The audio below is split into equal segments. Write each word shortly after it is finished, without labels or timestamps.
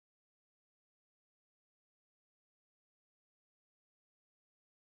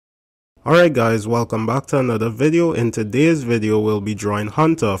Alright guys, welcome back to another video. In today's video we'll be drawing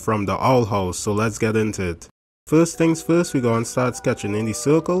Hunter from the owl house, so let's get into it. First things first, we're going to start sketching in the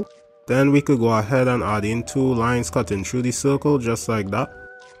circle. Then we could go ahead and add in two lines cutting through the circle just like that.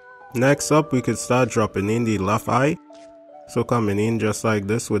 Next up, we could start dropping in the left eye, so coming in just like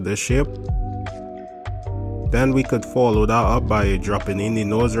this with this shape. Then we could follow that up by dropping in the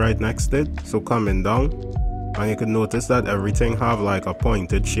nose right next to it, so coming down. And you can notice that everything have like a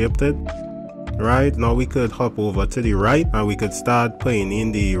pointed shape to it. Right, now we could hop over to the right and we could start putting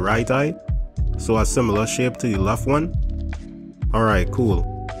in the right eye, so a similar shape to the left one. Alright,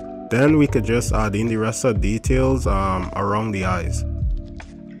 cool. Then we could just add in the rest of the details around the eyes.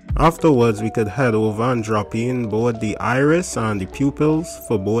 Afterwards, we could head over and drop in both the iris and the pupils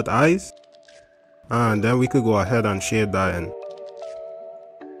for both eyes. And then we could go ahead and shade that in.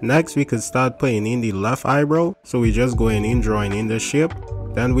 Next, we could start putting in the left eyebrow, so we just going in drawing in the shape.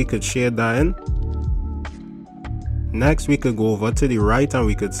 Then we could shade that in. Next, we could go over to the right and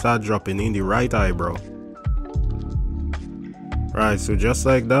we could start dropping in the right eyebrow. Right, so just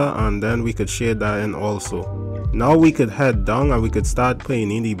like that, and then we could shade that in also. Now we could head down and we could start putting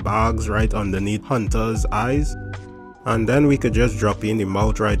in the bags right underneath Hunter's eyes. And then we could just drop in the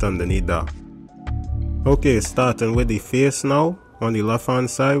mouth right underneath that. Okay, starting with the face now. On the left hand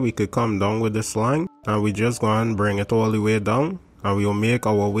side, we could come down with this line and we just go and bring it all the way down, and we will make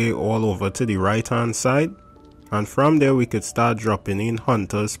our way all over to the right hand side, and from there we could start dropping in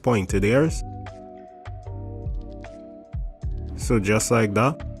Hunter's pointed ears. So just like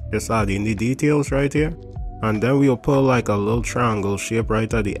that, just add in the details right here, and then we'll put like a little triangle shape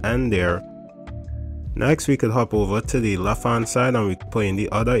right at the end there. Next, we could hop over to the left hand side and we could put in the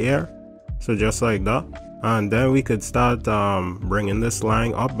other ear, so just like that. And then we could start bringing this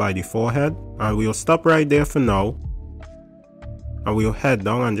line up by the forehead, and we'll stop right there for now, and we'll head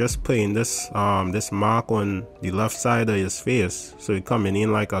down and just put in this this mark on the left side of his face, so it's coming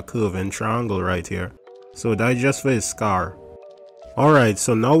in like a curving triangle right here. So that's just for his scar. Alright,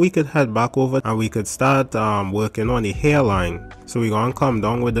 so now we could head back over and we could start working on the hairline. So we're gonna come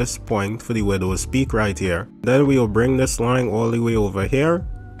down with this point for the widow's peak right here. Then we'll bring this line all the way over here,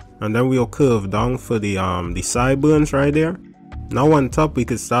 and then we'll curve down for the sideburns right there. Now on top, we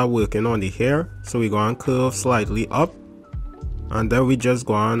could start working on the hair, so we're going to curve slightly up, and then we just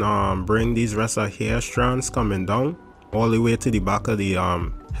go and bring these rest of hair strands coming down all the way to the back of the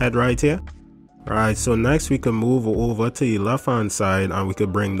head right here. Right, so next we can move over to the left hand side and we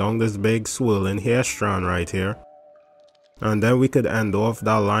could bring down this big swirling hair strand right here, and then we could end off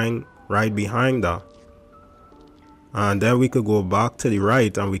that line right behind that. And then we could go back to the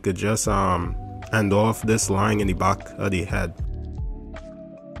right and we could just end off this line in the back of the head.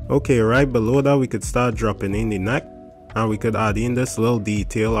 Okay, right below that we could start dropping in the neck, and we could add in this little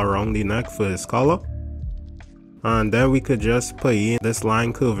detail around the neck for his collar. And then we could just put in this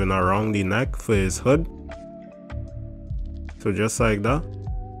line curving around the neck for his hood. So just like that.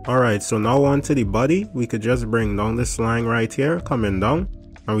 Alright, so now on to the body, we could just bring down this line right here coming down.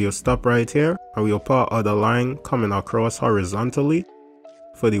 And we'll stop right here and we'll put other line coming across horizontally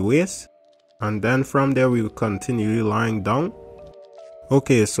for the waist, and then from there we will continue lying down.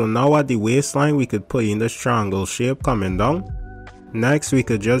 Okay, so now at the waistline we could put in this triangle shape coming down. Next, we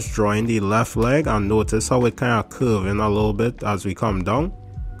could just draw in the left leg and notice how it kind of curving a little bit as we come down.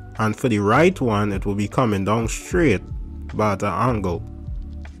 And for the right one, it will be coming down straight but at an angle,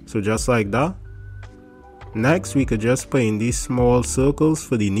 so just like that. Next, we could just put in these small circles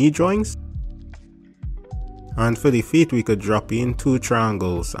for the knee joints. And for the feet, we could drop in two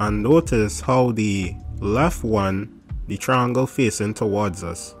triangles, and notice how the left one, the triangle facing towards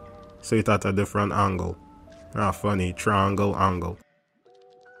us, so it's at a different angle. Funny, triangle angle.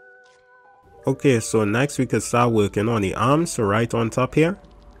 Okay, so next we could start working on the arms, so right on top here.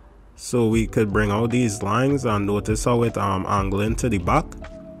 So we could bring out these lines and notice how it angling to the back.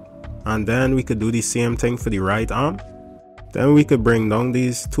 And then we could do the same thing for the right arm. Then we could bring down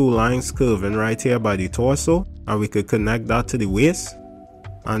these two lines curving right here by the torso, and we could connect that to the waist.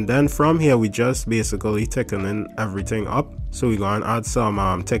 And then from here we just basically thickening everything up. So we're going to add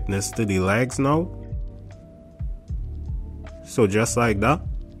some thickness to the legs now. So just like that.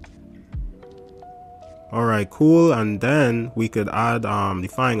 Alright, cool. And then we could add the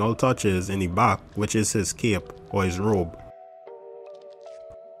final touches in the back, which is his cape or his robe.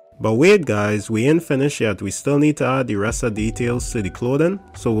 But wait guys, we ain't finished yet. We still need to add the rest of the details to the clothing.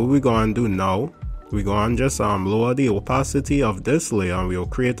 So what we're going to do now, we're going to just lower the opacity of this layer, and we'll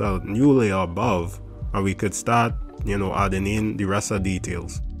create a new layer above, and we could start adding in the rest of the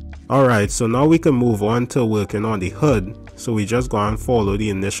details. Alright, so now we can move on to working on the hood. So we just go and follow the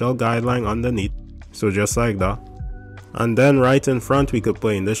initial guideline underneath. So just like that. And then right in front we could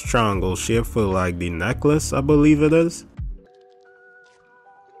put in this triangle shape for like the necklace, I believe it is.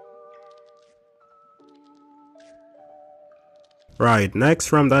 Right, next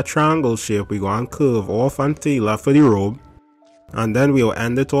from that triangle shape we go and curve off and to the left for the robe. And then we'll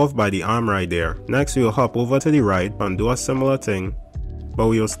end it off by the arm right there. Next we'll hop over to the right and do a similar thing. But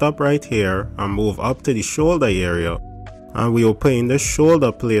we'll stop right here and move up to the shoulder area. And we'll put in this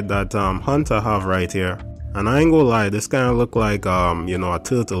shoulder plate that Hunter have right here. And I ain't gonna lie, this kind of look like you know, a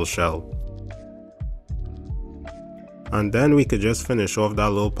turtle shell. And then we could just finish off that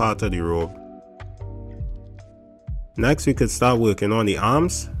little part of the robe. Next we could start working on the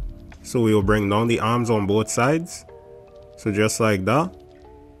arms. So we will bring down the arms on both sides. So just like that.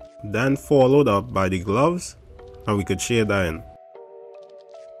 Then followed up by the gloves. And we could shade that in.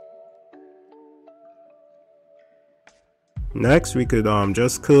 Next we could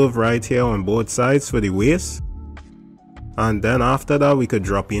just curve right here on both sides for the waist. And then after that we could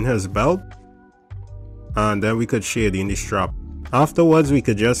drop in his belt. And then we could shade in the strap. Afterwards we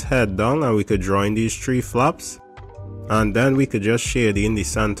could just head down and we could draw in these 3 flaps. And then we could just shade in the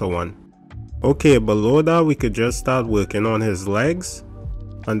center one. Okay, below that we could just start working on his legs.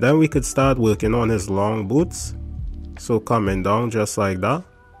 And then we could start working on his long boots. So coming down just like that.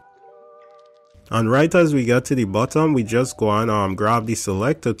 And right as we get to the bottom, we just go and grab the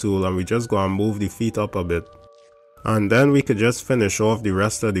selector tool and we just go and move the feet up a bit. And then we could just finish off the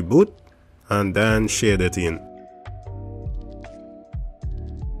rest of the boot and then shade it in.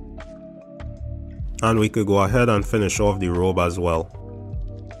 And we could go ahead and finish off the robe as well.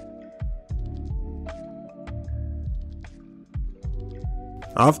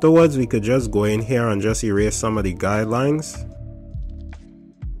 Afterwards, we could just go in here and just erase some of the guidelines.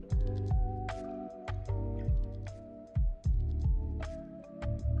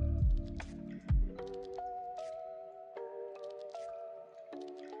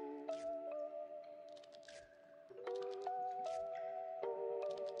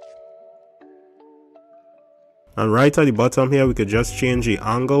 And right at the bottom here we could just change the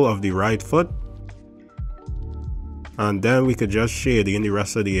angle of the right foot. And then we could just shade in the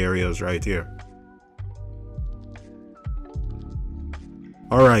rest of the areas right here.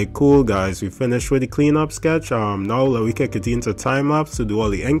 Alright, cool guys, we finished with the cleanup sketch. Now we can get into time lapse to do all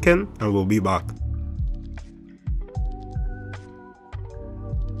the inking and we'll be back.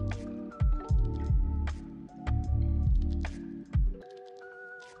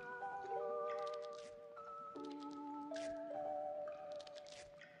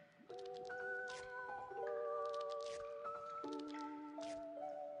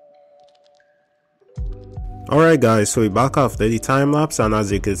 Alright guys, so we're back after the time lapse and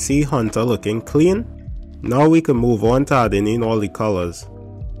as you can see Hunter looking clean. Now we can move on to adding in all the colors.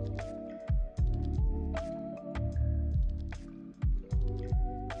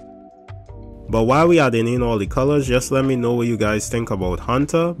 But while we adding in all the colors, just let me know what you guys think about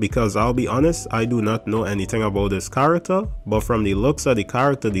Hunter, because I'll be honest, I do not know anything about this character, but from the looks of the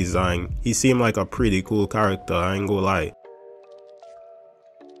character design, he seemed like a pretty cool character, I ain't gonna lie.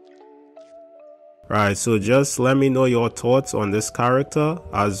 Right, so just let me know your thoughts on this character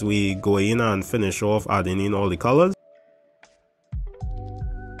as we go in and finish off adding in all the colors.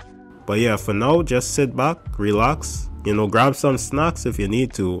 But yeah, for now, just sit back, relax, you know, grab some snacks if you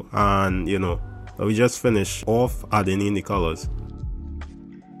need to, and you know, we just finish off adding in the colors.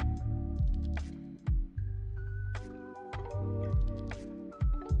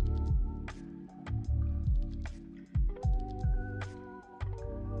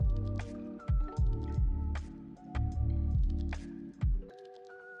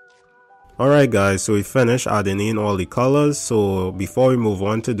 Alright guys, so we finished adding in all the colors. So before we move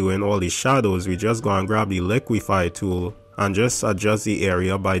on to doing all the shadows, we just go and grab the liquify tool and just adjust the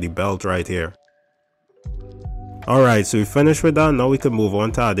area by the belt right here. Alright, so we finished with that. Now we can move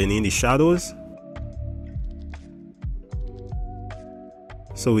on to adding in the shadows.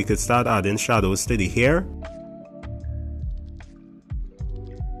 So we could start adding shadows to the hair.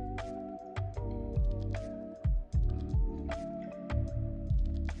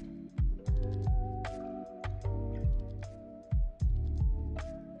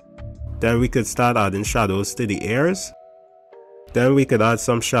 Then we could start adding shadows to the ears. Then we could add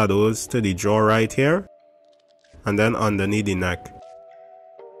some shadows to the jaw right here. And then underneath the neck.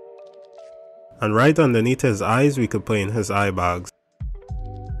 And right underneath his eyes we could put in his eye bags.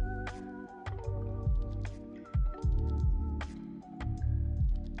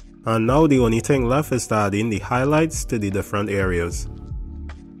 And now the only thing left is to add in the highlights to the different areas.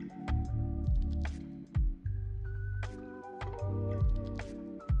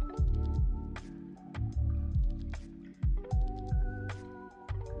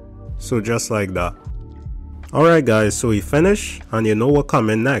 So just like that. Alright guys, so we finished, and you know what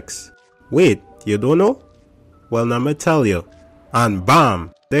coming next. Wait, you don't know? Well, now me tell you. And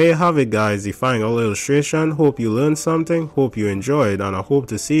bam! There you have it guys, the final illustration. Hope you learned something, hope you enjoyed, and I hope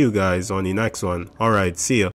to see you guys on the next one. Alright, see ya.